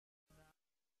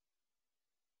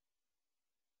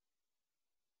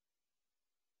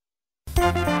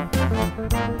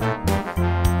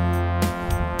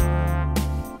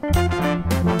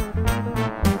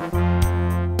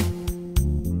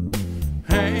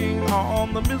Hang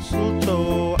on the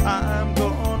mistletoe, I'm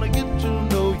gonna get to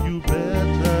know you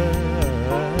better.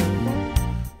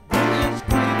 This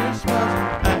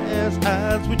Christmas,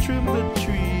 as we trim the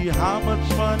tree, how much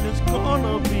fun it's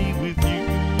gonna be with you.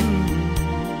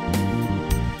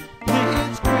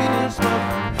 This Christmas,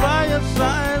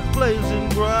 firesides blazing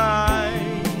bright,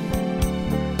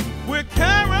 we're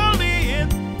caroling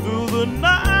through the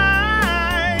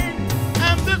night,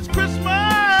 and this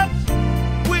Christmas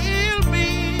will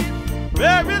be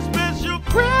very special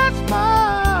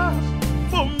Christmas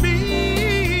for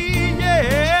me,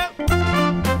 yeah.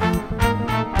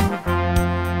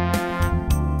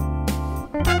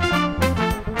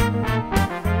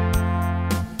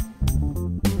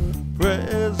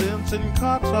 Presents and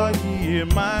cards are here,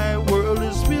 my world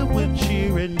is filled with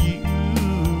cheer and you.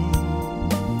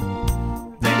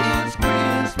 This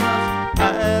Christmas,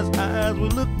 as we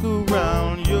look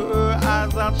around, your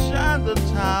eyes outshine the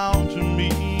town to me.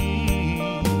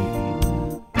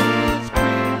 This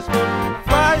Christmas,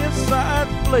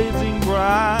 firesides blazing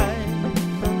bright,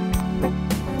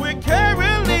 we're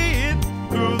caroling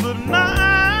through the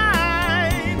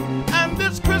night, and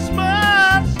this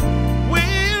Christmas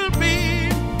will be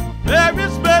very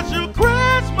special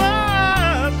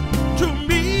Christmas to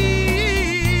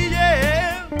me,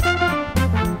 yeah.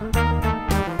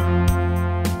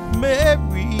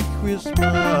 Merry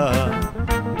Christmas.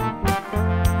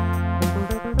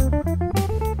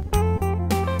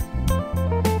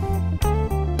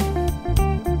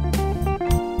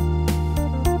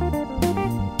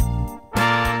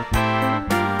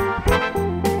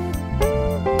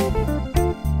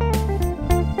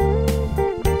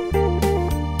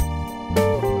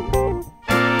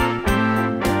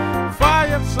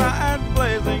 Fireside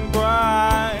blazing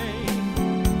bright,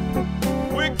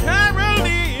 we're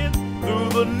caroling through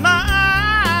the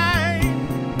night,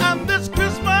 and this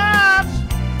Christmas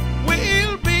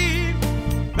will be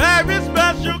very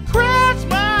special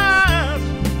Christmas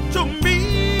to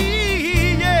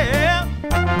me, yeah.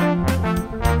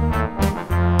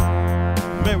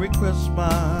 Merry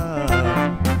Christmas.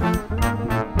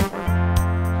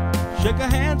 Shake a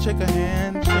hand, shake a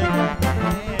hand, shake a hand.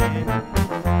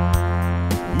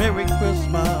 Merry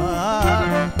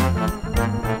Christmas,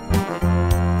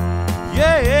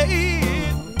 yeah.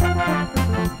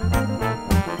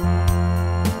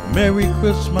 Merry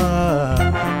Christmas.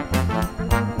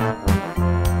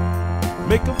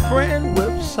 Make a friend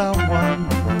with someone.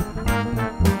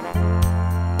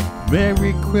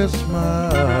 Merry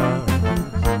Christmas.